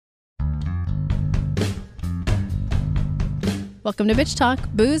Welcome to Bitch Talk,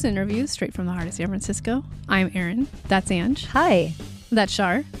 booze interviews straight from the heart of San Francisco. I'm Erin. That's Ange. Hi. That's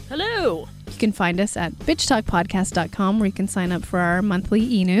Shar. Hello. You can find us at bitchtalkpodcast.com where you can sign up for our monthly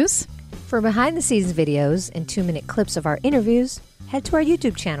e-news. For behind-the-scenes videos and 2-minute clips of our interviews, head to our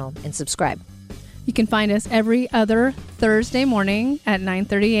YouTube channel and subscribe. You can find us every other Thursday morning at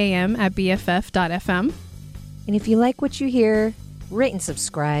 9:30 a.m. at bff.fm. And if you like what you hear, rate and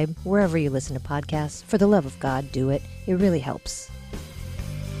subscribe wherever you listen to podcasts. For the love of God, do it. It really helps.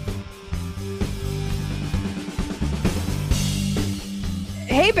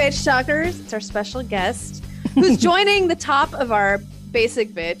 Hey, Bitch Talkers. It's our special guest who's joining the top of our Basic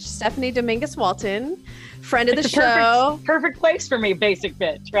Bitch, Stephanie Dominguez Walton, friend of the show. Perfect place for me, Basic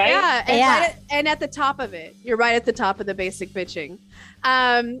Bitch, right? Yeah, and, Yeah. and at the top of it. You're right at the top of the Basic Bitching.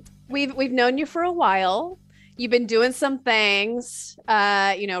 We've known you for a while. You've been doing some things,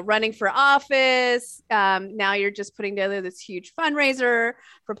 running for office. Now you're just putting together this huge fundraiser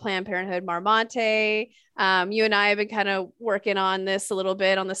for Planned Parenthood Marmonte. You and I have been kind of working on this a little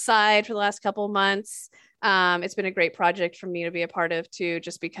bit on the side for the last couple of months. It's been a great project for me to be a part of too,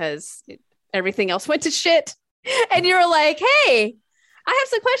 just because everything else went to shit. And you were like, hey, I have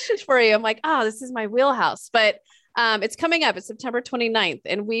some questions for you. I'm like, oh, this is my wheelhouse. But it's coming up. It's September 29th.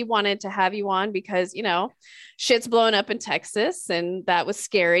 And we wanted to have you on because, shit's blowing up in Texas. And that was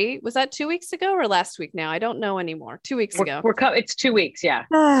scary. Was that 2 weeks ago or last week now? I don't know anymore. 2 weeks ago. It's 2 weeks. Yeah.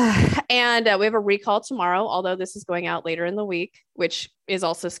 And we have a recall tomorrow, although this is going out later in the week, which is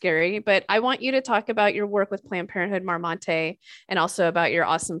also scary. But I want you to talk about your work with Planned Parenthood Marmonte and also about your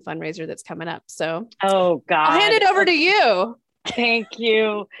awesome fundraiser that's coming up. So, oh, God. I'll hand it over to you. Thank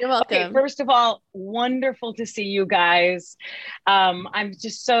you. You're welcome. Okay, first of all, wonderful to see you guys. I'm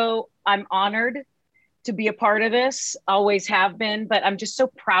honored to be a part of this, always have been, but I'm just so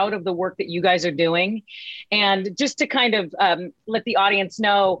proud of the work that you guys are doing. And just to kind of let the audience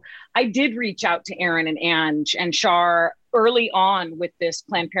know, I did reach out to Erin and Ange and Shar early on with this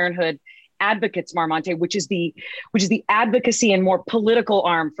Planned Parenthood Advocates Marmonte, which is the advocacy and more political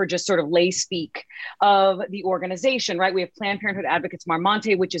arm for just sort of lay speak of the organization, right? We have Planned Parenthood Advocates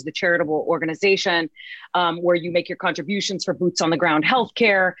Marmonte, which is the charitable organization where you make your contributions for boots on the ground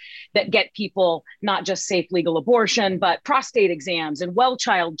healthcare that get people not just safe legal abortion, but prostate exams and well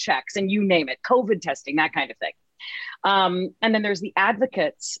child checks and you name it, COVID testing, that kind of thing. And then there's the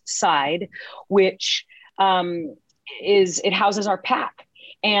advocates side, which it houses our PAC.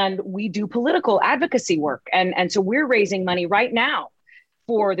 And we do political advocacy work. And so we're raising money right now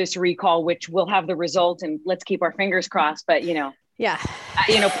for this recall, which will have the result. And let's keep our fingers crossed. But,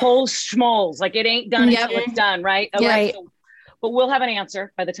 polls schmoles, like it ain't done until it's done, right? Right. But we'll have an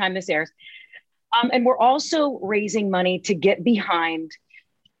answer by the time this airs. And we're also raising money to get behind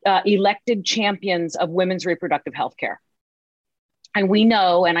elected champions of women's reproductive health care. And we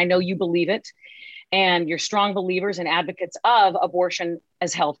know, and I know you believe it, and you're strong believers and advocates of abortion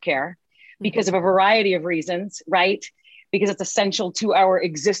as healthcare because of a variety of reasons, right? Because it's essential to our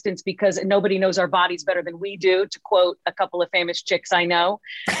existence because nobody knows our bodies better than we do, to quote a couple of famous chicks I know.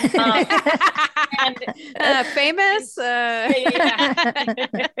 Famous?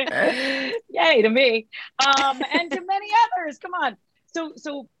 Yay to me. And to many others, come on.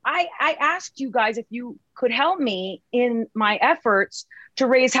 So I asked you guys if you could help me in my efforts to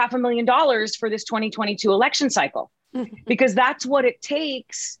raise $500,000 for this 2022 election cycle, because that's what it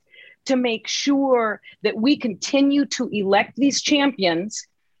takes to make sure that we continue to elect these champions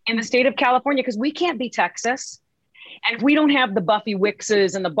in the state of California, because we can't be Texas. And if we don't have the Buffy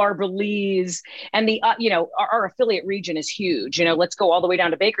Wickses and the Barbara Lees and the, our affiliate region is huge. Let's go all the way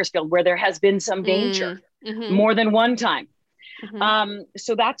down to Bakersfield where there has been some danger more than one time.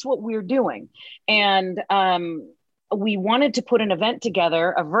 So that's what we're doing. And we wanted to put an event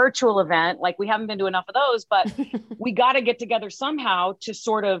together, a virtual event, like we haven't been to enough of those, but we got to get together somehow to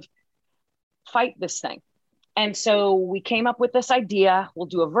sort of fight this thing. And so we came up with this idea. We'll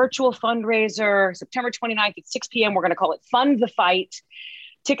do a virtual fundraiser, September 29th at 6 p.m. We're going to call it Fund the Fight.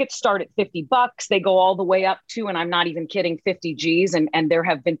 Tickets start at $50. They go all the way up to, and I'm not even kidding, 50 G's. And there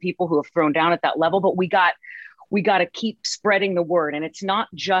have been people who have thrown down at that level, but we got to keep spreading the word. And it's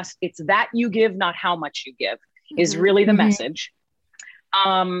that you give, not how much you give is really the message.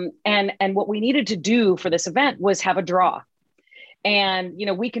 And what we needed to do for this event was have a draw. And,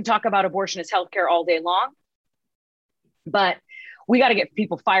 we can talk about abortion as healthcare all day long, but we got to get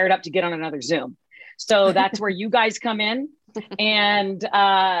people fired up to get on another Zoom. So that's where you guys come in. And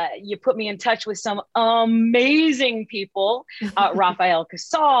you put me in touch with some amazing people, Rafael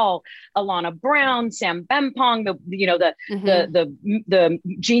Casal, Alana Brown, Sam Bempong, the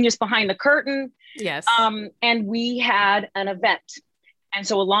genius behind the curtain. Yes. And we had an event. And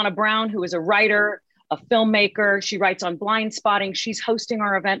so Alana Brown, who is a writer, a filmmaker, she writes on Blind Spotting. She's hosting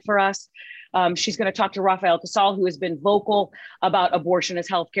our event for us. She's going to talk to Rafael Casal, who has been vocal about abortion as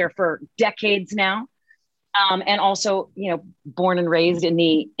healthcare for decades now. And also, born and raised in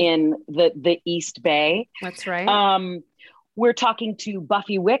the East Bay. That's right. We're talking to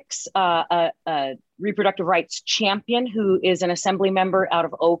Buffy Wicks, a reproductive rights champion who is an assembly member out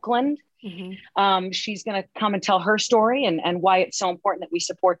of Oakland. Mm-hmm. She's going to come and tell her story and why it's so important that we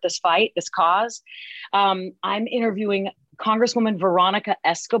support this fight, this cause. I'm interviewing Congresswoman Veronica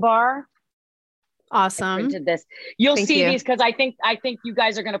Escobar. Awesome. This. You'll see these because I think you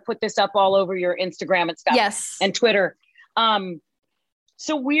guys are going to put this up all over your Instagram and stuff. Yes. And Twitter.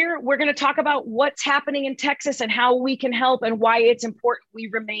 So we're going to talk about what's happening in Texas and how we can help and why it's important we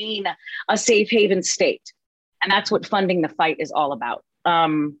remain a safe haven state. And that's what funding the fight is all about.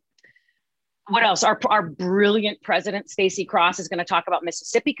 What else? Our brilliant president, Stacey Cross, is going to talk about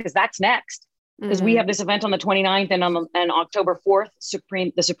Mississippi because that's next. Because we have this event on the 29th and on October 4th,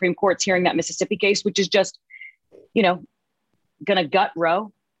 the Supreme Court's hearing that Mississippi case, which is just, going to gut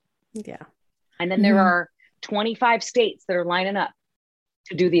Roe. Yeah. And then there are 25 states that are lining up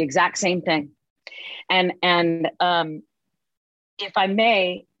to do the exact same thing. And if I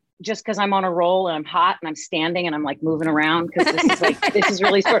may, just because I'm on a roll and I'm hot and I'm standing and I'm like moving around, because this is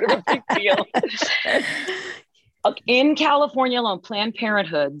really sort of a big deal. In California alone, Planned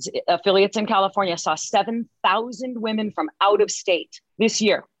Parenthood's affiliates in California saw 7,000 women from out of state this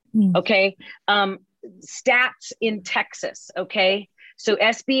year. Okay. Stats in Texas. Okay. So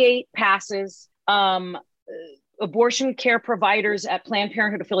SB 8 passes, abortion care providers at Planned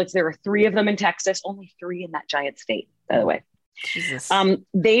Parenthood affiliates. There are 3 of them in Texas, only 3 in that giant state, by the way. Jesus.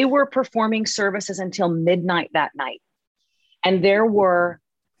 They were performing services until midnight that night. And there were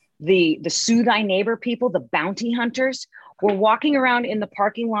the Sue Thy Neighbor people, the bounty hunters, were walking around in the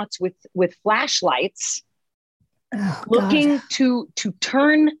parking lots with flashlights, looking to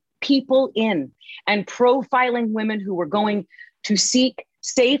turn people in and profiling women who were going to seek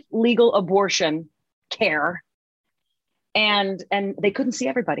safe, legal abortion care. And they couldn't see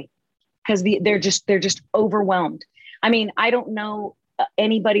everybody because they're just overwhelmed. I mean, I don't know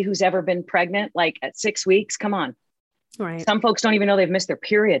anybody who's ever been pregnant, like at 6 weeks. Come on. Right. Some folks don't even know they've missed their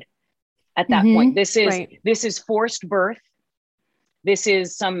period at that point. This is forced birth. This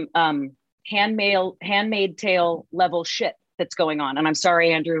is some handmaid tale level shit that's going on. And I'm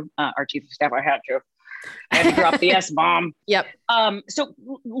sorry, Andrew, our chief of staff, I had to drop the S-bomb. Yep. So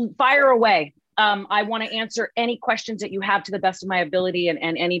fire away. I want to answer any questions that you have to the best of my ability, and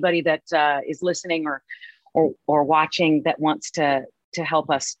anybody that is listening or watching that wants to help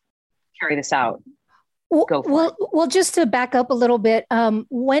us carry this out. Well, just to back up a little bit,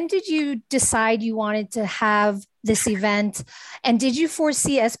 when did you decide you wanted to have this event? And did you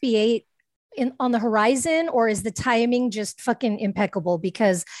foresee SB 8 on the horizon, or is the timing just fucking impeccable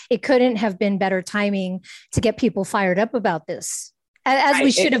because it couldn't have been better timing to get people fired up about this, as we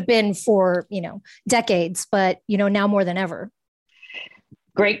should have been for, decades, but, now more than ever?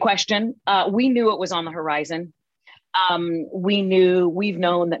 Great question. We knew it was on the horizon. We've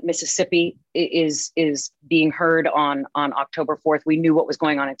known that Mississippi is being heard on October 4th. We knew what was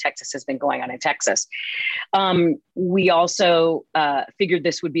going on in Texas has been going on in Texas. We also figured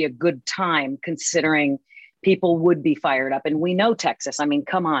this would be a good time considering people would be fired up, and we know Texas. I mean,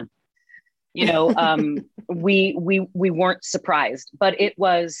 come on, we weren't surprised, but it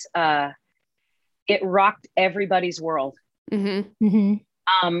was, it rocked everybody's world. Mm-hmm. Mm-hmm.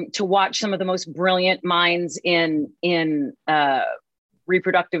 To watch some of the most brilliant minds in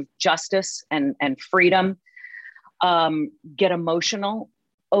reproductive justice and freedom get emotional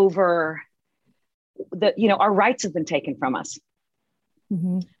over our rights have been taken from us.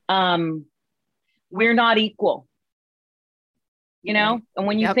 Mm-hmm. We're not equal, and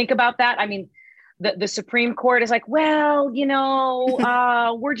when you think about that, I mean, the Supreme Court is like, well,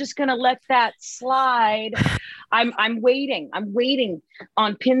 we're just going to let that slide. I'm waiting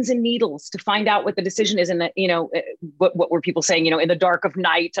on pins and needles to find out what the decision is. And what were people saying, in the dark of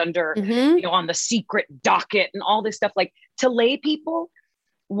night under, on the secret docket and all this stuff. Like, to lay people,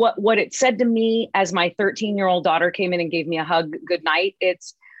 what it said to me as my 13-year-old daughter came in and gave me a hug, good night.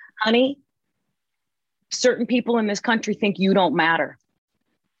 It's, honey, certain people in this country think you don't matter.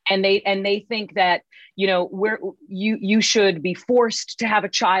 And they think that, you should be forced to have a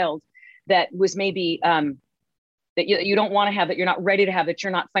child that was maybe that you don't want to have, that you're not ready to have, that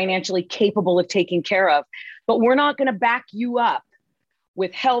you're not financially capable of taking care of. But we're not going to back you up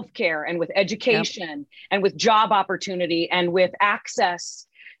with healthcare and with education and with job opportunity and with access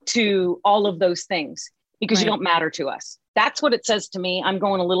to all of those things, because you don't matter to us. That's what it says to me. I'm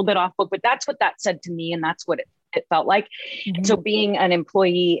going a little bit off book, but that's what that said to me. And that's what it felt like. And so being an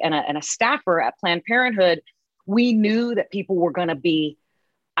employee and a staffer at Planned Parenthood, we knew that people were going to be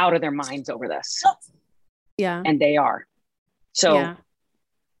out of their minds over this. Yeah. And they are. So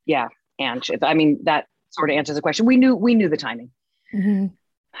yeah. And I mean, that sort of answers the question. We knew the timing. Mm-hmm.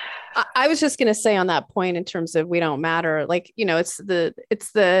 I was just going to say on that point, in terms of we don't matter, like, you know, it's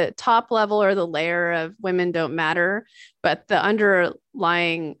the top level or the layer of women don't matter, but the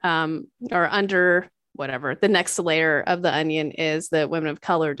underlying or under whatever, the next layer of the onion is that women of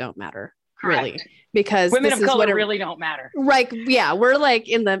color don't matter. Correct. Really, because women of color really don't matter. Right. Yeah. We're like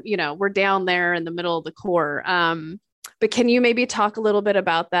in the, you know, we're down there in the middle of the core. But can you maybe talk a little bit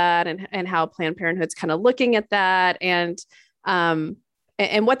about that and how Planned Parenthood's kind of looking at that and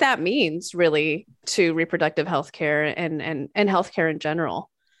what that means really to reproductive health care and healthcare in general?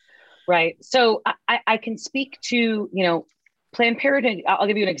 Right. So I can speak to, you know, Planned Parenthood. I'll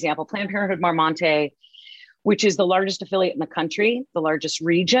give you an example. Planned Parenthood Marmonte, which is the largest affiliate in the country, the largest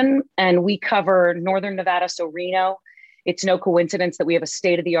region. And we cover Northern Nevada, so Reno. It's no coincidence that we have a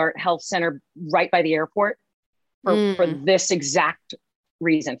state-of-the-art health center right by the airport for this exact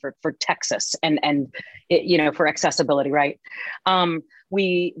reason, for Texas and it, you know, for accessibility, right?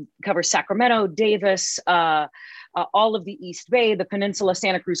 We cover Sacramento, Davis, all of the East Bay, the Peninsula,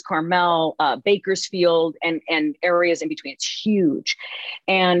 Santa Cruz, Carmel, Bakersfield, and areas in between. It's huge.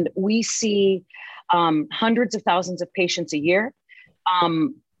 And we see hundreds of thousands of patients a year.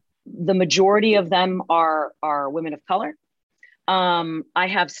 The majority of them are women of color. I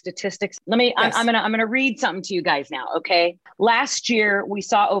have statistics. I'm gonna read something to you guys now. Okay. Last year, we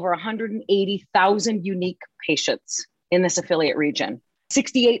saw over 180,000 unique patients in this affiliate region,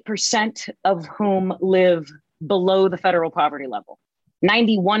 68% of whom live below the federal poverty level.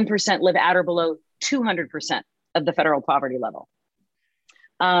 91% live at or below 200% of the federal poverty level.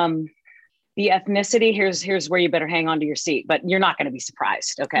 The ethnicity, here's where you better hang on to your seat, but you're not going to be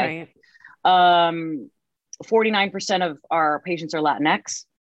surprised. Okay. Right. 49% of our patients are Latinx,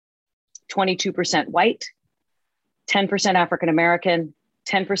 22% white, 10% African-American,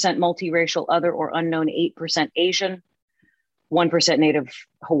 10% multiracial, other or unknown, 8% Asian, 1% Native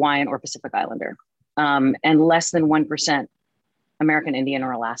Hawaiian or Pacific Islander, and less than 1% American Indian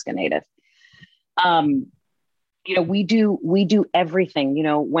or Alaska Native. You know, we do everything, you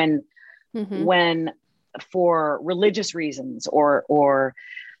know, when for religious reasons or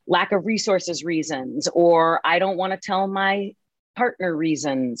lack of resources reasons, or I don't want to tell my partner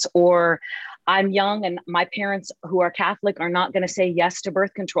reasons, or I'm young and my parents who are Catholic are not going to say yes to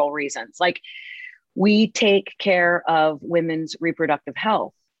birth control reasons. Like, we take care of women's reproductive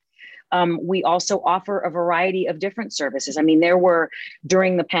health. We also offer a variety of different services. I mean,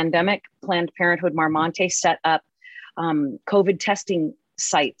 during the pandemic, Planned Parenthood Marmonte set up COVID testing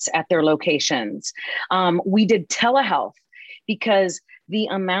sites at their locations. We did telehealth because the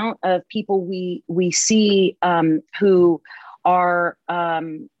amount of people we see who are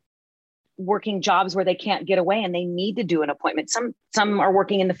working jobs where they can't get away and they need to do an appointment. Some are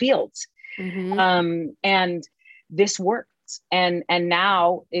working in the fields, and this works. And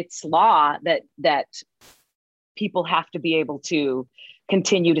now it's law that people have to be able to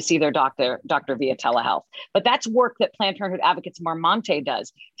continue to see their doctor via telehealth. But that's work that Planned Parenthood Advocates Marmonte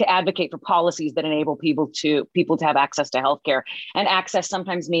does to advocate for policies that enable people to have access to healthcare. And access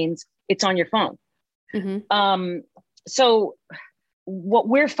sometimes means it's on your phone. So what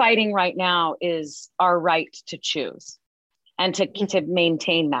we're fighting right now is our right to choose and to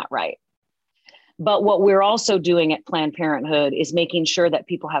maintain that right. But what we're also doing at Planned Parenthood is making sure that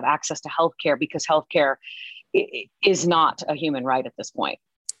people have access to healthcare, because healthcare is not a human right at this point.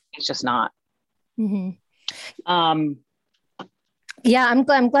 It's just not. Yeah,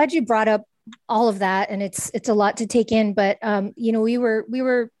 I'm glad you brought up all of that, and it's a lot to take in. But you know, we were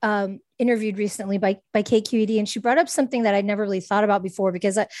interviewed recently by KQED, and she brought up something that I'd never really thought about before,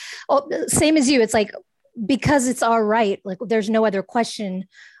 because same as you, it's like, because it's our right, like there's no other question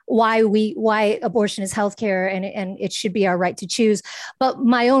why abortion is healthcare, and it should be our right to choose. But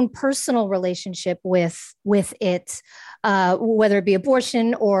my own personal relationship with it, whether it be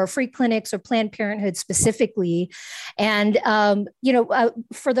abortion or free clinics or Planned Parenthood specifically, and you know,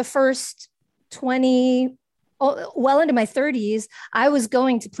 for the first well into my 30s, I was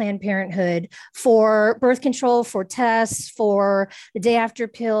going to Planned Parenthood for birth control, for tests, for the day after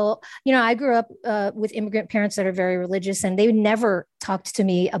pill. You know, I grew up with immigrant parents that are very religious, and they never talked to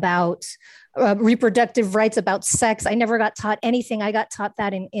me about reproductive rights, about sex. I never got taught anything. I got taught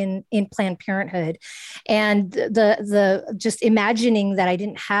that in Planned Parenthood, and the just imagining that I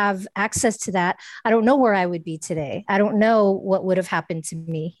didn't have access to that, I don't know where I would be today. I don't know what would have happened to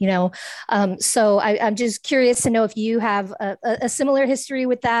me. You know, so I'm just curious to know if you have a similar history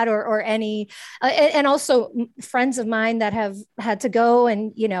with that, or any, and also friends of mine that have had to go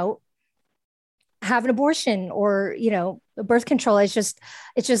and, you know, have an abortion, or, you know, birth control. It was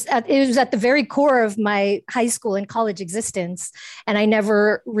at the very core of my high school and college existence. And I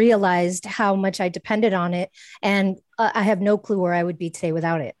never realized how much I depended on it. And I have no clue where I would be today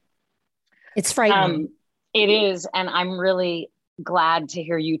without it. It's frightening. It is. And I'm really glad to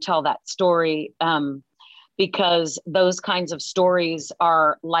hear you tell that story, because those kinds of stories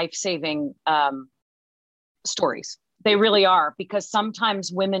are life-saving stories. They really are, because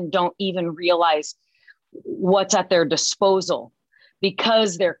sometimes women don't even realize what's at their disposal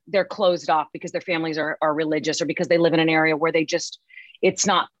because they're closed off, because their families are religious, or because they live in an area where it's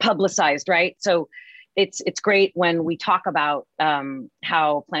not publicized, right? So it's great when we talk about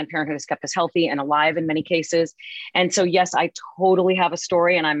how Planned Parenthood has kept us healthy and alive in many cases. And so, yes, I totally have a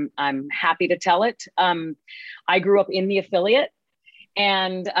story, and I'm happy to tell it. I grew up in the affiliate,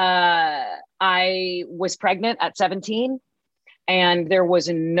 and I was pregnant at 17, and there was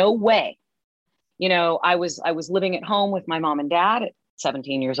no way, you know, I was living at home with my mom and dad at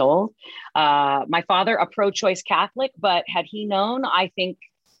 17 years old. My father, a pro-choice Catholic, but had he known, I think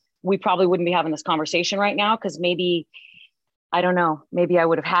we probably wouldn't be having this conversation right now, because maybe, I don't know, maybe I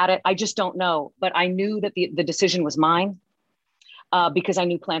would have had it. I just don't know. But I knew that the decision was mine, because I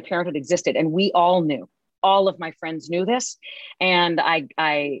knew Planned Parenthood existed, and we all knew. All of my friends knew this, and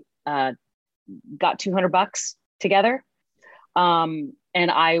I got $200 together, and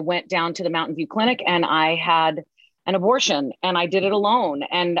I went down to the Mountain View Clinic, and I had an abortion, and I did it alone.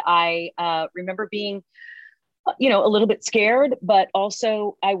 And I remember being, you know, a little bit scared, but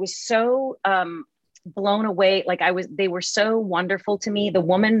also I was so blown away. Like they were so wonderful to me. The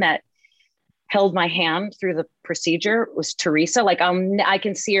woman that held my hand through the procedure was Teresa. Like I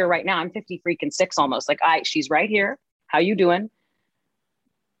can see her right now. I'm 56 almost. Like she's right here. How you doing?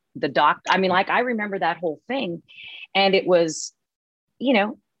 The doc. I mean, like, I remember that whole thing, and it was, you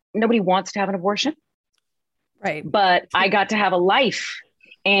know, nobody wants to have an abortion, right? But I got to have a life,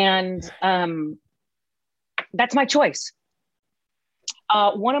 and that's my choice.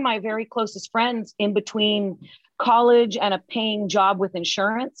 One of my very closest friends, in between college and a paying job with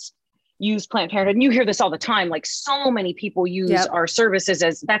insurance, used Planned Parenthood. And you hear this all the time. Like, so many people use our services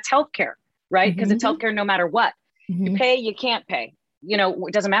as that's healthcare, right? Because it's healthcare no matter what. You pay, you can't pay. You know,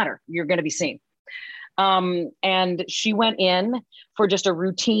 it doesn't matter. You're going to be seen. And she went in for just a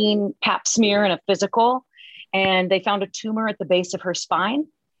routine pap smear and a physical, and they found a tumor at the base of her spine.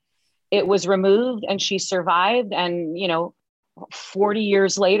 It was removed, and she survived. And, you know, 40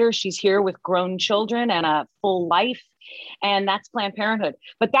 years later, she's here with grown children and a full life. And that's Planned Parenthood.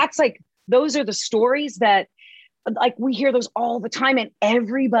 But that's like, those are the stories that, like, we hear those all the time, and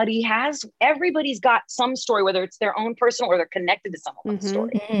everybody's got some story, whether it's their own personal or they're connected to someone else's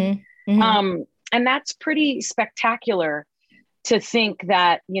story. And that's pretty spectacular to think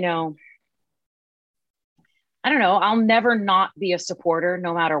that, you know, I don't know, I'll never not be a supporter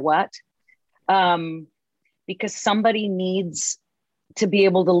no matter what, because somebody needs to be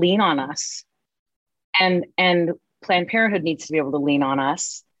able to lean on us, and Planned Parenthood needs to be able to lean on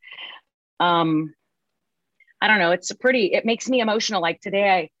us. I don't know. It makes me emotional. Like today,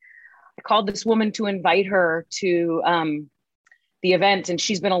 I called this woman to invite her to the event, and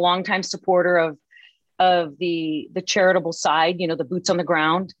she's been a longtime supporter of the charitable side, you know, the boots on the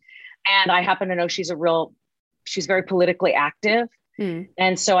ground. And I happen to know she's very politically active.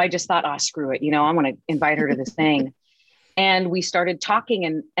 And so I just thought, screw it. You know, I'm going to invite her to this thing. And we started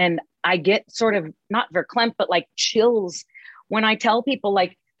talking, and I get sort of not verklempt, but like chills when I tell people,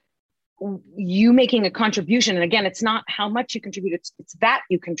 like, you making a contribution. And again, it's not how much you contribute. It's that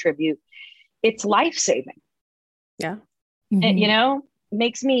you contribute. It's life-saving. Yeah. And, you know,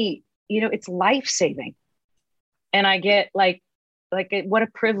 makes me, you know, it's life-saving. And I get like what a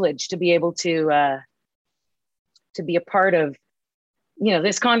privilege to be able to be a part of, you know,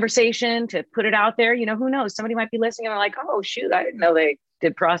 this conversation, to put it out there. You know, who knows? Somebody might be listening and they're like, oh shoot, I didn't know they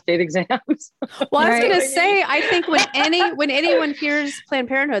did prostate exams. Well, I was going to say, I think when anyone hears Planned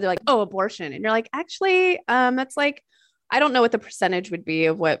Parenthood, they're like, oh, abortion. And you're like, actually, that's like I don't know what the percentage would be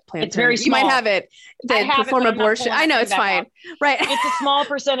of what Planned It's very Parenthood. You might small. have it. I have Perform it, but I'm not abortion. pulling I know that it's back fine. out. Right. It's a small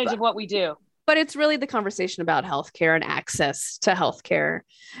percentage of what we do. But it's really the conversation about healthcare and access to healthcare.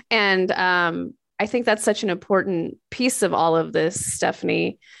 And I think that's such an important piece of all of this,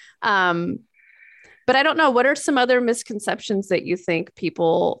 Stephanie. But I don't know, what are some other misconceptions that you think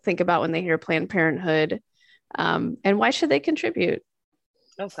people think about when they hear Planned Parenthood? And why should they contribute?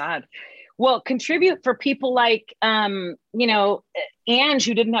 Oh, God. Well, contribute for people like, Ange,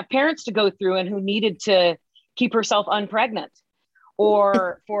 who didn't have parents to go through and who needed to keep herself unpregnant.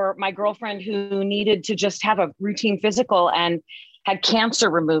 Or for my girlfriend who needed to just have a routine physical and had cancer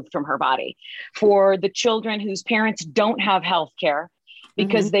removed from her body. For the children whose parents don't have health care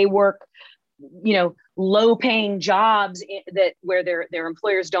because they work, low paying jobs where their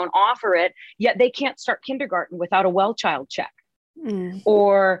employers don't offer it, yet they can't start kindergarten without a well child check.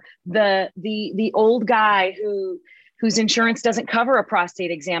 Or the old guy whose insurance doesn't cover a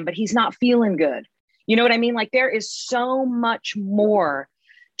prostate exam, but he's not feeling good. You know what I mean? Like, there is so much more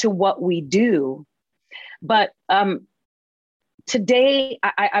to what we do. But today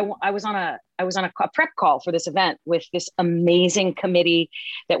I was on a prep call for this event with this amazing committee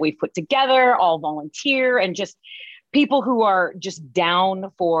that we've put together, all volunteer, and just people who are just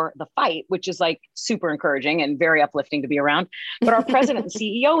down for the fight, which is like super encouraging and very uplifting to be around. But our president and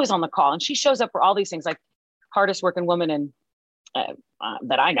CEO is on the call, and she shows up for all these things, like hardest working woman in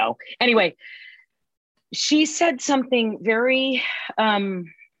that I know. Anyway, she said something very,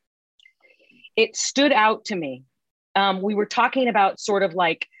 it stood out to me. We were talking about sort of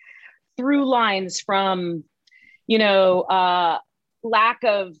like through lines from, lack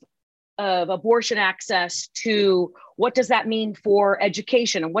of abortion access to what does that mean for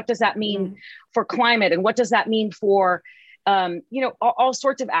education, and what does that mean for climate, and what does that mean for, all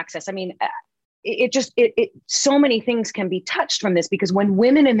sorts of access. I mean, so many things can be touched from this, because when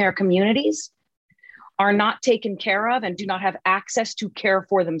women in their communities are not taken care of and do not have access to care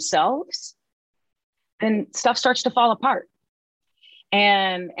for themselves, then stuff starts to fall apart.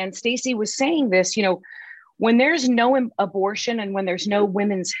 And Stacey was saying this, when there's no abortion and when there's no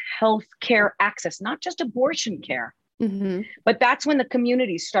women's health care access, not just abortion care, but that's when the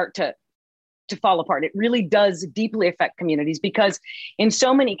communities start to fall apart. It really does deeply affect communities, because in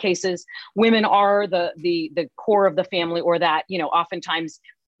so many cases, women are the core of the family, or that, oftentimes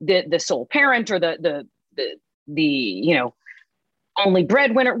the sole parent, or the only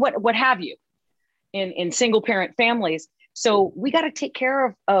breadwinner, what have you, in single parent families. So we got to take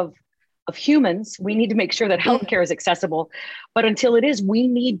care of humans. We need to make sure that healthcare is accessible. But until it is, we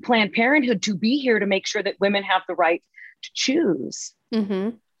need Planned Parenthood to be here to make sure that women have the right to choose. We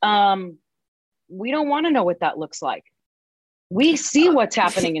don't want to know what that looks like. We see what's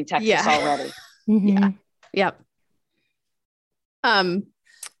happening in Texas already. Yep. I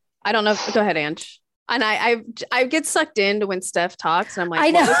don't know. Go ahead, Ange. And I get sucked into when Steph talks, and I'm like,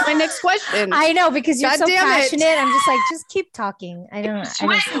 I know. What's my next question? I know, because you're God so damn it. passionate. I'm just like, just keep talking. I don't.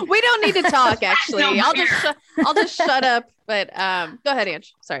 We don't need to talk, actually. I'll just shut up. But go ahead,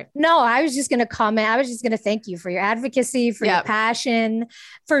 Ange. Sorry. No, I was just going to comment. I was just going to thank you for your advocacy, for your passion,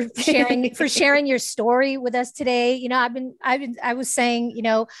 for sharing your story with us today. I was saying,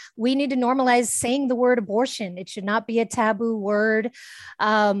 we need to normalize saying the word abortion. It should not be a taboo word.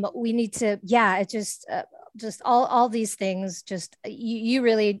 We need to, it just all these things. Just you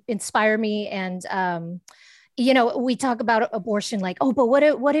really inspire me. And we talk about abortion like, oh, but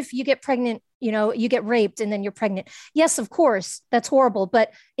what if you get pregnant? You get raped and then you're pregnant. Yes, of course, that's horrible,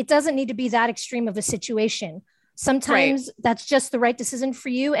 but it doesn't need to be that extreme of a situation. Sometimes that's just the right decision for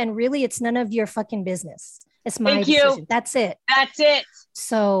you. And really, it's none of your fucking business. It's my decision. That's it. That's it.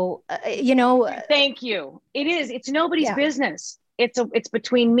 So, Thank you. It is. It's nobody's business. It's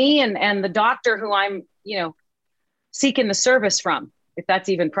between me and the doctor who I'm, seeking the service from, if that's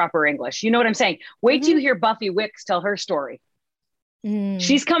even proper English. You know what I'm saying? Wait till you hear Buffy Wicks tell her story.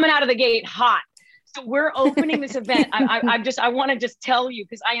 She's coming out of the gate hot. So we're opening this event. I want to just tell you,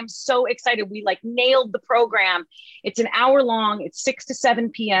 because I am so excited. We nailed the program. It's an hour long. It's 6 to 7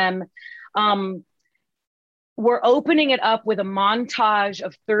 p.m. We're opening it up with a montage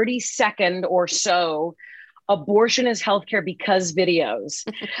of 30-second or so abortion is healthcare because videos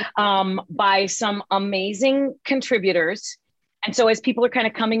by some amazing contributors. And so as people are kind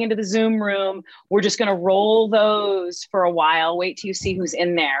of coming into the Zoom room, we're just going to roll those for a while. Wait till you see who's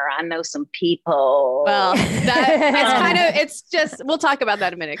in there. I know some people. Well, it's just, we'll talk about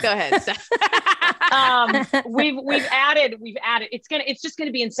that in a minute. Go ahead. We've added, it's just going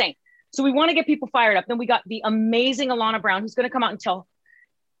to be insane. So we want to get people fired up. Then we got the amazing Alana Brown, who's going to come out and tell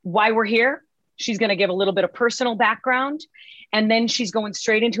why we're here. She's going to give a little bit of personal background. And then she's going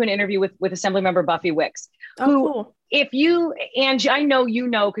straight into an interview with Assemblymember Buffy Wicks. Oh, who, cool. if you, Angie, I know you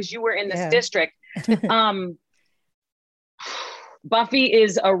know, because you were in this district. Buffy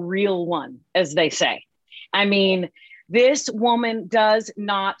is a real one, as they say. I mean, this woman does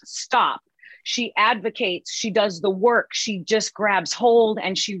not stop. She advocates, she does the work, she just grabs hold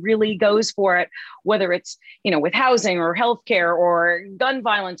and she really goes for it, whether it's, you know, with housing or healthcare or gun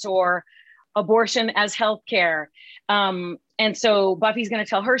violence or abortion as healthcare. And so Buffy's going to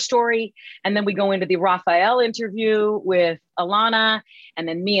tell her story. And then we go into the Raphael interview with Alana, and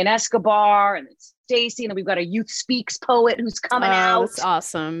then me and Escobar, and then Stacy. And then we've got a Youth Speaks poet who's coming out. That's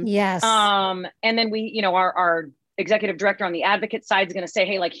awesome. Yes. And then we, you know, our executive director on the advocate side is going to say,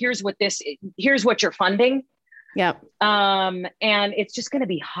 hey, like, here's what you're funding. Yep. And it's just going to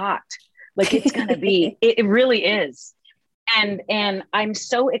be hot. Like, it's going to be, it really is. And I'm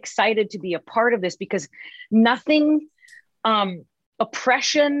so excited to be a part of this, because nothing,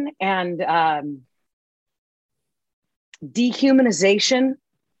 oppression and dehumanization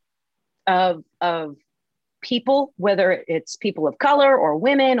of people, whether it's people of color or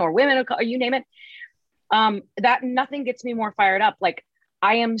women of color, you name it, that nothing gets me more fired up. Like,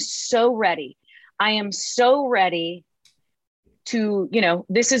 I am so ready. I am so ready to, you know,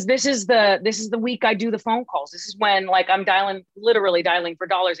 this is the week I do the phone calls. This is when, like, I'm literally dialing for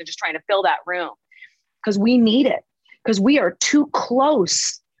dollars and just trying to fill that room, because we need it, because we are too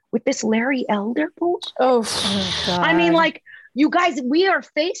close with this Larry Elder bullshit. Oh God. I mean, like, you guys, we are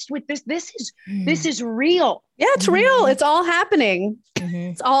faced with this. This is real. yeah, it's real. It's all happening.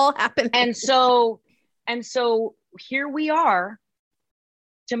 Mhm. It's all happening. And so here we are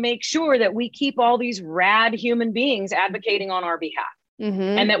to make sure that we keep all these rad human beings advocating on our behalf,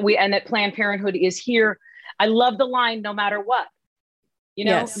 and that Planned Parenthood is here. I love the line, no matter what, you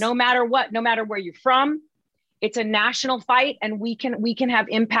know, Yes. no matter what, no matter where you're from, it's a national fight, and we can have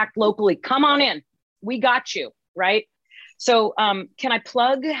impact locally. Come on in. We got you. Right. So, can I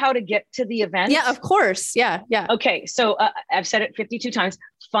plug how to get to the event? Yeah, of course. Yeah. Yeah. Okay. So I've said it 52 times,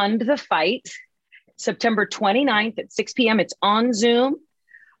 Fund the Fight, September 29th at 6 p.m. It's on Zoom.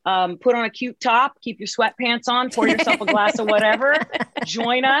 Put on a cute top, keep your sweatpants on, pour yourself a glass of whatever,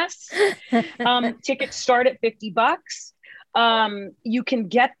 join us. Tickets start at $50. You can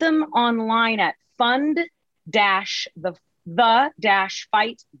get them online at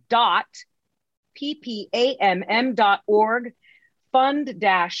fund-the-fight.ppamm.org,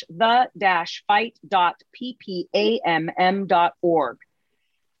 fund-the-fight.ppamm.org.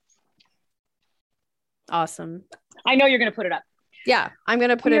 Awesome. I know you're going to put it up. Yeah, I'm going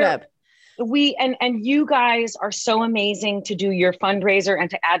to put it up. And you guys are so amazing to do your fundraiser and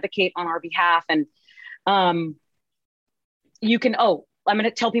to advocate on our behalf. And you can, I'm going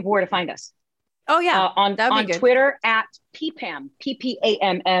to tell people where to find us. Oh yeah. On Twitter at PPAM,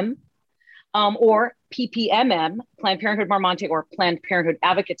 PPAMM, or PPMM, Planned Parenthood Marmonte, or Planned Parenthood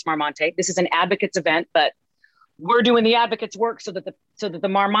Advocates Marmonte. This is an advocates event, but we're doing the advocates work so that the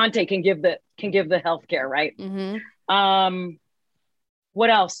Marmonte can give the healthcare, right? Mm-hmm. What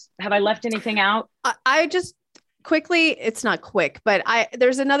else? Have I left anything out? I just quickly, it's not quick, but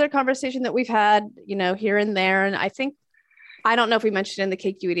there's another conversation that we've had, you know, here and there. And I don't know if we mentioned in the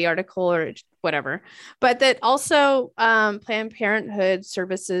KQED article or whatever, but that also Planned Parenthood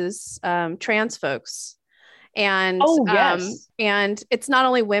services trans folks. And, yes. And it's not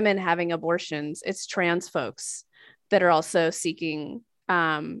only women having abortions, it's trans folks that are also seeking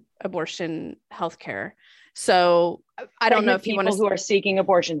abortion healthcare. So I don't know if you want to, who are seeking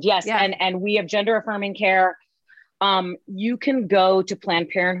abortions. Yes. Yeah. And we have gender affirming care. You can go to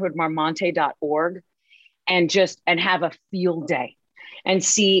PlannedParenthoodMarmonte.org and have a field day and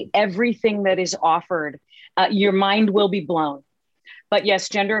see everything that is offered. Your mind will be blown. But yes,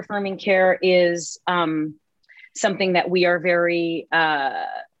 gender affirming care is something that we are very,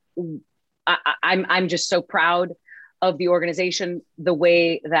 I'm just so proud of the organization, the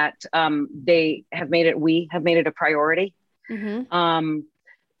way that we have made it a priority. mm-hmm.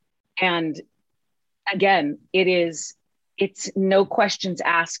 And again, it's no questions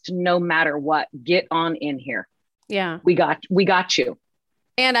asked, no matter what. Get on in here. Yeah. We got you.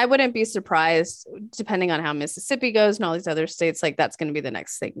 And I wouldn't be surprised, depending on how Mississippi goes and all these other states, like that's going to be the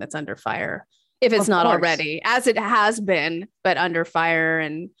next thing that's under fire, if it's not already, as it has been, but under fire.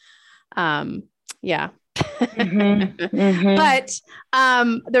 And yeah. Mm-hmm. Mm-hmm. But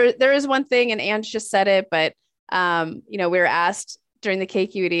there is one thing, and Ange just said it, but we were asked during the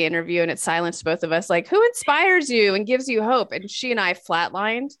KQED interview, and it silenced both of us. Like, who inspires you and gives you hope? And she and I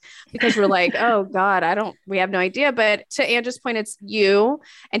flatlined because we're like, oh God, we have no idea. But to Andrew's point, it's you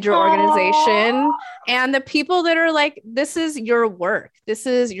and your organization and the people that are like, this is your work.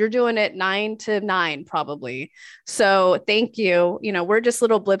 You're doing it 9 to 9 probably. So thank you. You know, we're just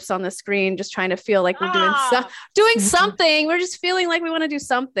little blips on the screen, just trying to feel like we're doing something. We're just feeling like we want to do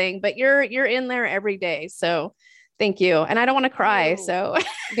something, but you're in there every day. So thank you. And I don't want to cry. So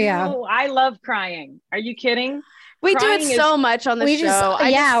yeah. Oh, I love crying. Are you kidding? We do it so much on the show.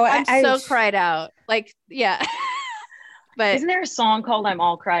 I'm so cried out. Like, yeah. But isn't there a song called "I'm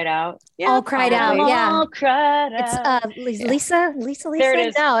All Cried Out"? Yeah, all cried out. Yeah, all cried out. It's Lisa. There it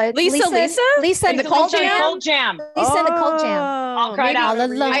is. No, it's Lisa and the Cult Jam. Lisa and the Cult Jam. All cried out. All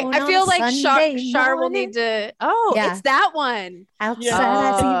alone. I feel like Shar will need to. Oh, yeah. It's that one. Outside,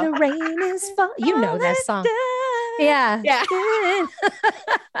 I see the rain is falling. You know that song. Yeah. Yeah.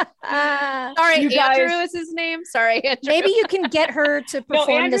 Sorry, Andrew is his name. Sorry, Andrew. Maybe you can get her to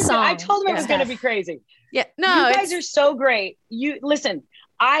perform the song. I told him it was going to be crazy. Yeah, no, you guys are so great. You listen,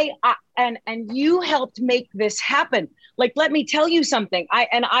 I you helped make this happen. Like, let me tell you something.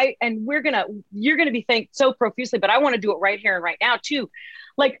 You're gonna be thanked so profusely, but I want to do it right here and right now too.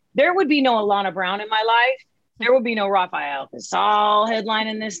 Like, there would be no Alana Brown in my life. There would be no Rafael Casal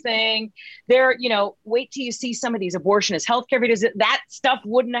headlining this thing. Wait till you see some of these abortionist healthcare videos. That stuff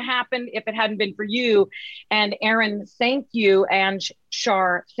wouldn't have happened if it hadn't been for you. And Aaron, thank you. And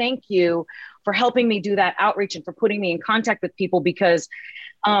Shar, thank you for helping me do that outreach and for putting me in contact with people, because,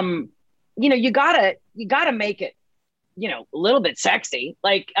 you gotta make it, a little bit sexy.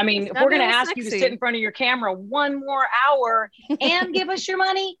 Like, I mean, if we're going to ask you to sit in front of your camera one more hour and give us your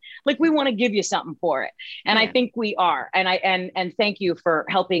money, like, we want to give you something for it. And I think we are. And thank you for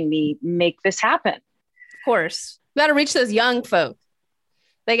helping me make this happen. Of course. We got to reach those young folk.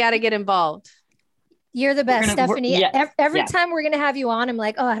 They got to get involved. You're the best, Stephanie. Every time we're going to have you on, I'm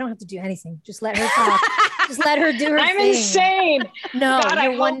like, oh, I don't have to do anything. Just let her talk. Just let her do her thing. I'm insane. No, God,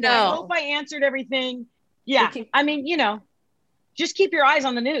 I hope I answered everything. Yeah. I mean, just keep your eyes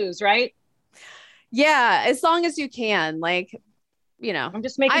on the news, right? Yeah. As long as you can, like, I'm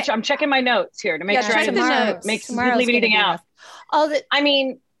just making sure I'm checking my notes here to make sure I didn't leave anything out. I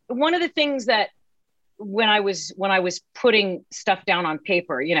mean, one of the things that when I was putting stuff down on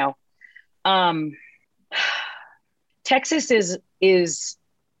paper, Texas is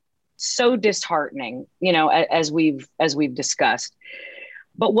so disheartening, as we've discussed.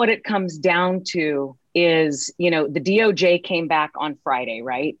 But what it comes down to is, the DOJ came back on Friday,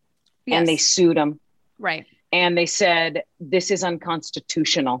 right? Yes. And they sued them. Right. And they said, this is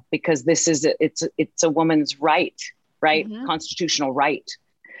unconstitutional because it's a woman's right? Mm-hmm. Constitutional right.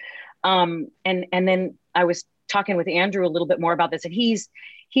 And then I was talking with Andrew a little bit more about this, and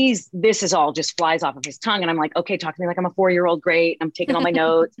this is all just flies off of his tongue. And I'm like, okay, talk to me like I'm a 4-year-old. Great. I'm taking all my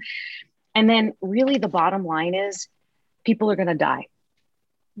notes. And then really the bottom line is people are going to die.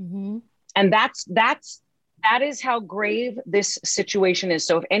 Mm-hmm. And that is how grave this situation is.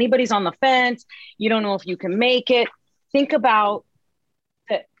 So if anybody's on the fence, you don't know if you can make it, think about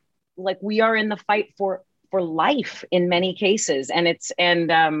that. Like, we are in the fight for life in many cases. And it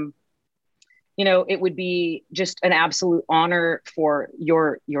would be just an absolute honor for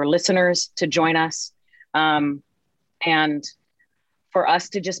your listeners to join us, and for us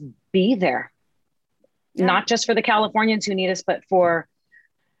to just be there, not just for the Californians who need us, but for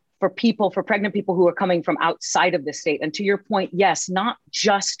pregnant people who are coming from outside of the state. And to your point, yes, not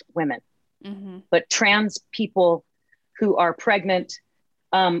just women, mm-hmm. but trans people who are pregnant,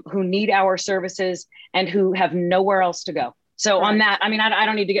 who need our services and who have nowhere else to go. So on that, I mean, I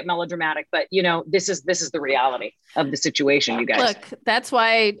don't need to get melodramatic, but this is the reality of the situation, you guys. Look, that's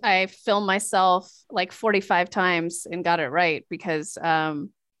why I filmed myself like 45 times and got it right, because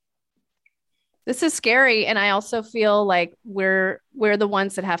this is scary. And I also feel like we're the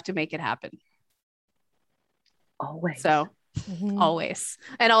ones that have to make it happen. Always. So always.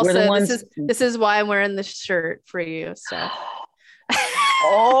 And also this is why I'm wearing this shirt for you. So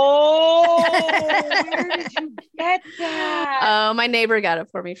oh, where did you get that? My neighbor got it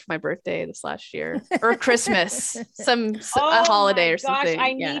for me for my birthday this last year, or Christmas, a holiday or something.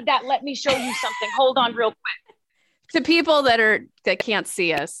 I need that. Let me show you something. Hold on real quick. To people that can't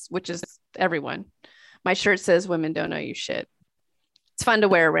see us, which is everyone, my shirt says "Women don't know you shit." It's fun to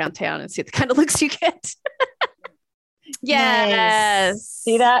wear around town and see the kind of looks you get. Yes. Nice.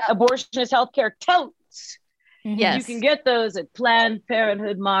 See that? Abortionist healthcare totes. Yes. You can get those at Planned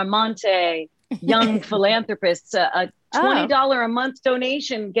Parenthood Marmonte. Young philanthropists. A $20 a month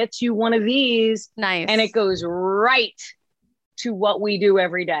donation gets you one of these. Nice. And it goes right to what we do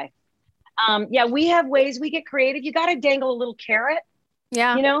every day. Yeah, we have ways we get creative. You got to dangle a little carrot,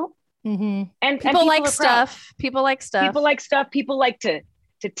 Yeah. you know, and people like stuff. People like stuff. People like stuff. People like to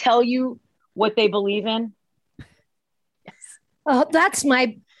tell you what they believe in. Yes. Oh, that's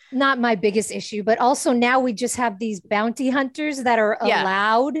not my biggest issue, but also now we just have these bounty hunters that are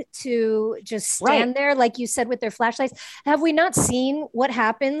allowed to just stand there, like you said, with their flashlights. Have we not seen what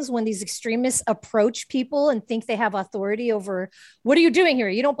happens when these extremists approach people and think they have authority over, what are you doing here?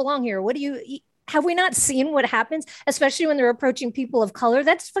 You don't belong here. Have we not seen what happens, especially when they're approaching people of color?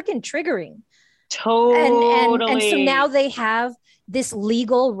 That's fucking triggering. Totally. And so now they have this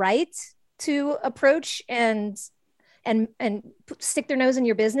legal right to approach and stick their nose in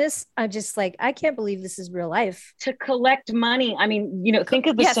your business. I'm just like, I can't believe this is real life. To collect money. I mean, think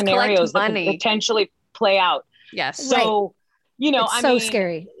of the scenarios that could potentially play out. Yes. So, it's so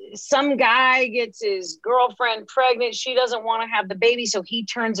scary. Some guy gets his girlfriend pregnant. She doesn't want to have the baby. So he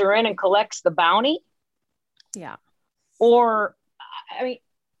turns her in and collects the bounty. Yeah. Or, I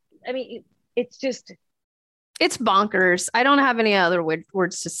mean, it's bonkers. I don't have any other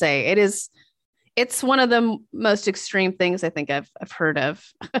words to say. It's one of the most extreme things I think I've heard of,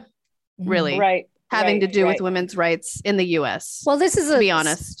 really. Right. Having to do with women's rights in the US. Well, this is to be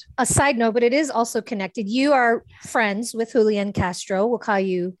honest, a side note, but it is also connected. You are friends with Julian Castro. We'll call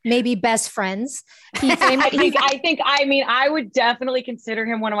you maybe best friends. I would definitely consider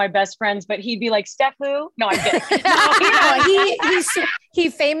him one of my best friends, but he'd be like, Steph who? No, I'm kidding. He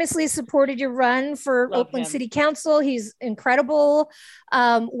famously supported your run for Oakland City Council. He's incredible.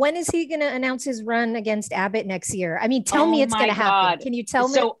 When is he going to announce his run against Abbott next year? I mean, tell me it's going to happen. Can you tell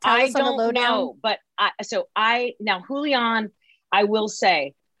me? So I don't know, but now Julian, I will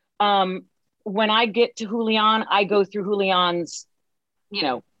say, when I get to Julian, I go through Julian's,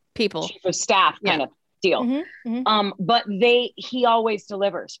 people, chief of staff kind of deal. But he always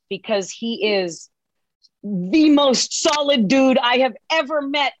delivers because he is the most solid dude I have ever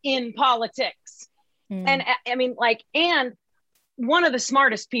met in politics. And I mean, and one of the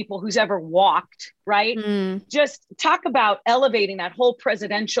smartest people who's ever walked, right? Just talk about elevating that whole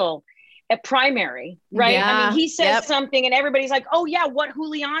presidential primary, right? Yeah. I mean, he says something and everybody's like, oh yeah, what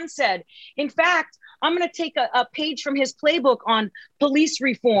Julian said. In fact, I'm going to take a page from his playbook on police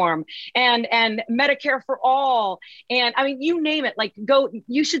reform and Medicare for all. And I mean, you name it,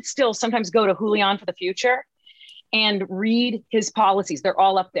 you should still sometimes go to Julian for the Future and read his policies. They're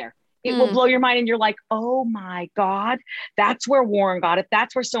all up there. It will blow your mind. And you're like, oh my God, that's where Warren got it.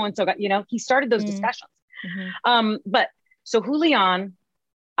 That's where so-and-so got, he started those discussions. But so Julian,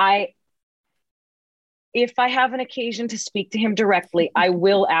 if I have an occasion to speak to him directly, I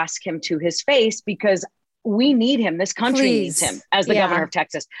will ask him to his face because we need him. This country needs him as the governor of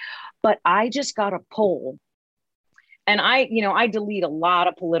Texas. But I just got a poll and I delete a lot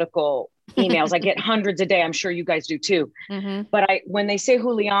of political emails. I get hundreds a day. I'm sure you guys do too. But when they say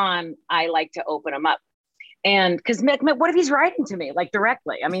Julian, I like to open them up. And because what if he's writing to me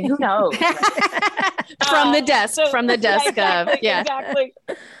directly? I mean, who knows? From the desk. Exactly.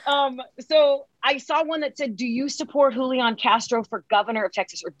 So I saw one that said, do you support Julian Castro for governor of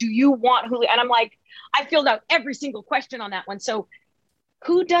Texas? Or do you want Julian? And I'm like, I filled out every single question on that one. So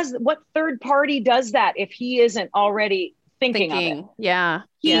what third party does that if he isn't already thinking of it? Yeah.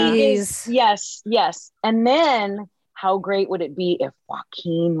 Yes. And then how great would it be if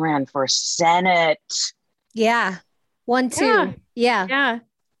Joaquin ran for Senate? Yeah. 1, 2. Yeah.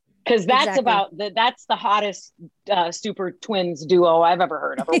 Because that's that's the hottest super twins duo I've ever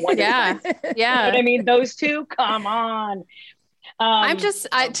heard of. Yeah. But I mean, those two, come on.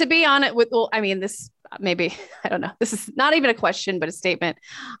 To be honest this maybe, I don't know. This is not even a question, but a statement.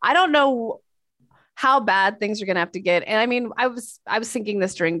 I don't know how bad things are going to have to get. And I mean, I was thinking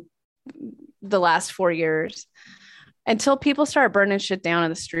this during the last 4 years until people start burning shit down in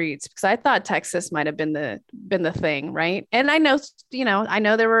the streets, because I thought Texas might've been the thing. Right. And I know,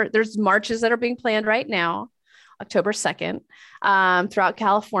 there's marches that are being planned right now, October 2nd, throughout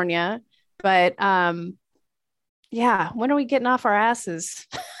California. But, when are we getting off our asses?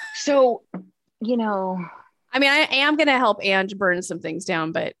 So, I mean, I am going to help Ange burn some things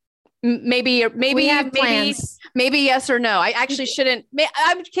down, but maybe yes or no. I actually shouldn't.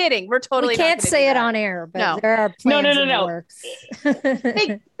 I'm kidding. We can't say it on air, but there are plans in the works.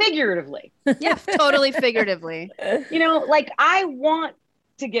 Figuratively. Yeah, totally figuratively. I want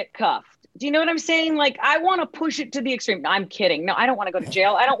to get cuffed. Do you know what I'm saying? I want to push it to the extreme. No, I'm kidding. No, I don't want to go to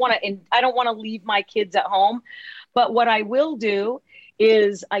jail. I don't want to leave my kids at home. But what I will do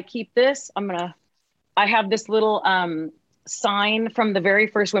is I keep this. I have this little sign from the very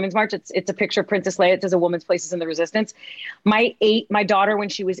first Women's March. It's a picture of Princess Leia. It says a woman's place is in the resistance. My daughter, when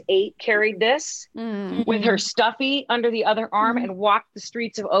she was 8, carried this with her stuffy under the other arm and walked the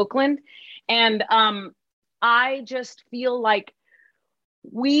streets of Oakland. And I just feel like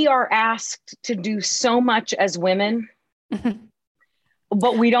we are asked to do so much as women,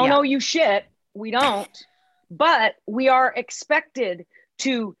 but we don't owe you shit. We don't. But we are expected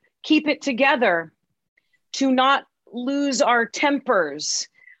to keep it together, to not lose our tempers,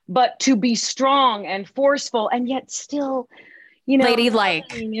 but to be strong and forceful and yet still,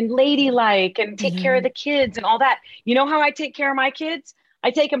 ladylike and take care of the kids and all that. You know how I take care of my kids?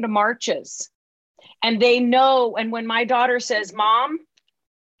 I take them to marches, and they know. And when my daughter says, Mom,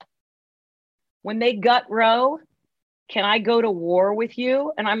 when they gut row, can I go to war with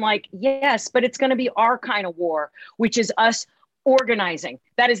you? And I'm like, yes, but it's going to be our kind of war, which is us organizing.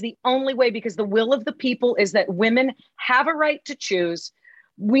 That is the only way, because the will of the people is that women have a right to choose.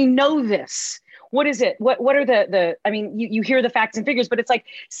 We know this. What is it? What are the I mean, you hear the facts and figures, but it's like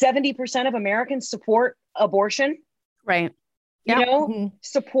 70% of Americans support abortion. Right.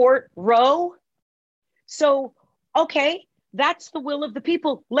 Support Roe. So, okay, that's the will of the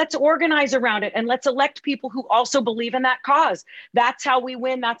people. Let's organize around it, and let's elect people who also believe in that cause. That's how we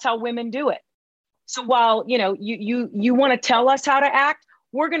win. That's how women do it. So while, you want to tell us how to act,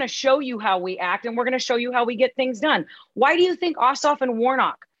 we're going to show you how we act, and we're going to show you how we get things done. Why do you think Ossoff and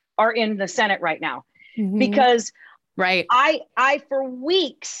Warnock are in the Senate right now? Because I for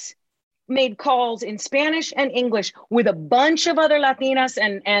weeks made calls in Spanish and English with a bunch of other Latinas,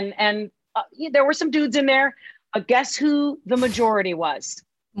 and there were some dudes in there. Guess who the majority was?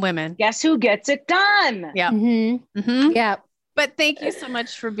 Women. Guess who gets it done? Yeah. Yeah. But thank you so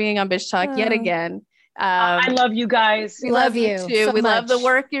much for being on Bitch Talk yet again. I love you guys. We love you too. So we much. love the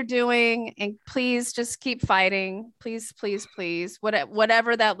work you're doing, and please just keep fighting. Please, please, please.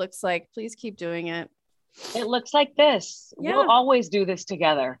 Whatever that looks like, please keep doing it. It looks like this. Yeah. We'll always do this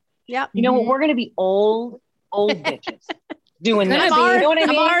together. Yeah. You know what? We're going to be old bitches doing this. You know what I mean?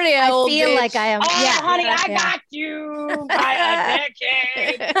 I'm already I old feel bitch. like I am. Honey, I got you by a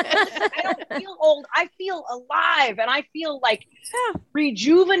decade. I don't feel old. I feel alive, and I feel like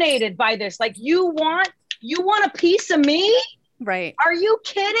rejuvenated by this. Like, you want a piece of me? Right. Are you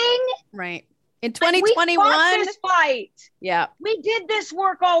kidding? Right. In 2021, we fought this fight. Yeah. We did this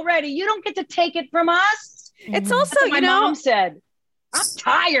work already. You don't get to take it from us. It's also, That's what my mom said, I'm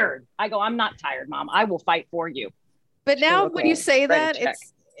tired. I go, I'm not tired, Mom. I will fight for you. But now Okay. when you say that, Check.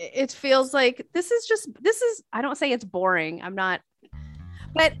 it feels like this is, I don't say it's boring. I'm not,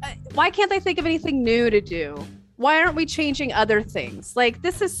 but why can't they think of anything new to do? Why aren't we changing other things? Like,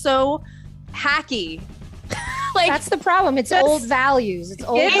 this is so hacky. Like, That's the problem. It's old values. It's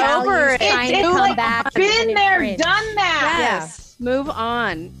old Get values over it. trying to It's come like, back. been there, cringe. done that. yes. Move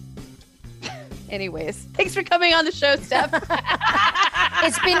on. Anyways, thanks for coming on the show, Steph.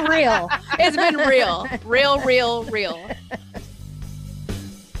 It's been real. It's been real. Real.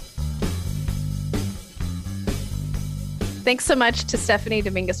 Thanks so much to Stephanie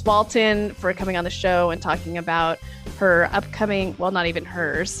Dominguez Walton for coming on the show and talking about her upcoming, well, not even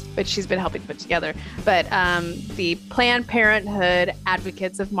hers, but she's been helping put together, but the Planned Parenthood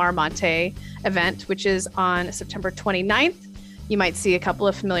Advocates of Mar-Monte event, which is on September 29th. You might see a couple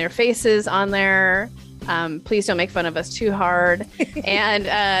of familiar faces on there. Please don't make fun of us too hard. And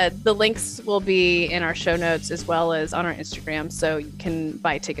the links will be in our show notes as well as on our Instagram, so you can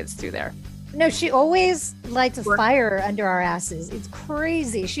buy tickets through there. No, she always lights a fire under our asses. It's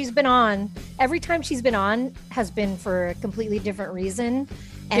crazy. She's been on. Every time she's been on has been for a completely different reason.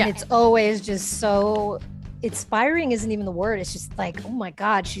 And it's always just so inspiring isn't even the word. It's just like, oh my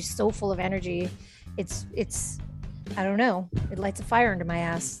God, she's so full of energy. It's I don't know. It lights a fire under my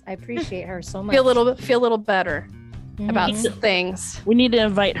ass. I appreciate her so much. Feel a little better about some things. We need to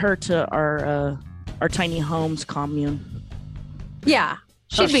invite her to our tiny homes commune. Yeah.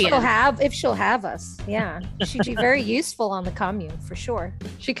 If she'll have us. Yeah. She'd be very useful on the commune for sure.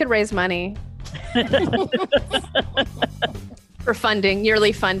 She could raise money for funding,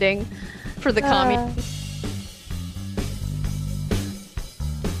 yearly funding for the commune.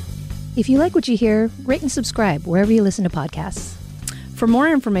 If you like what you hear, rate and subscribe wherever you listen to podcasts. For more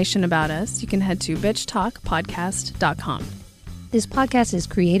information about us, you can head to bitchtalkpodcast.com. This podcast is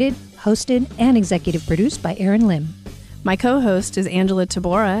created, hosted, and executive produced by Aaron Lim. My co-host is Angela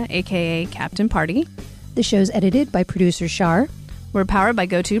Tabora, aka Captain Party. The show's edited by producer Shar. We're powered by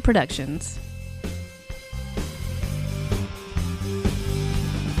GoTo Productions.